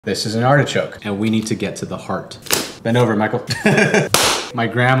This is an artichoke, and we need to get to the heart. Bend over, Michael. My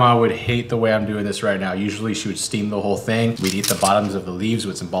grandma would hate the way I'm doing this right now. Usually she would steam the whole thing. We'd eat the bottoms of the leaves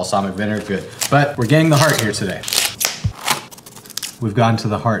with some balsamic vinegar, good. But we're getting the heart here today. We've gotten to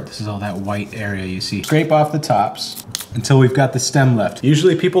the heart. This is all that white area you see. Scrape off the tops until we've got the stem left.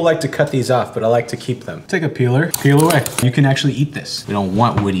 Usually people like to cut these off, but I like to keep them. Take a peeler, peel away. You can actually eat this. We don't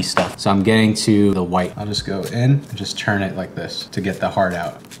want woody stuff. So I'm getting to the white. I'll just go in and just turn it like this to get the heart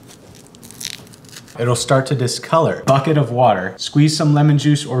out. It'll start to discolor. Bucket of water, squeeze some lemon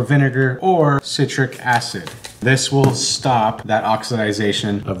juice or vinegar or citric acid. This will stop that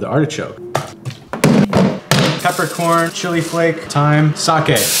oxidization of the artichoke. Peppercorn, chili flake, thyme,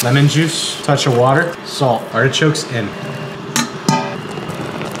 sake, lemon juice, touch of water, salt, artichokes in.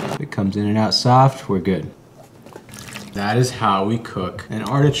 If it comes in and out soft, we're good. That is how we cook an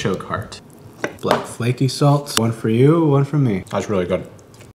artichoke heart. Black flaky salt, one for you, one for me. That's really good.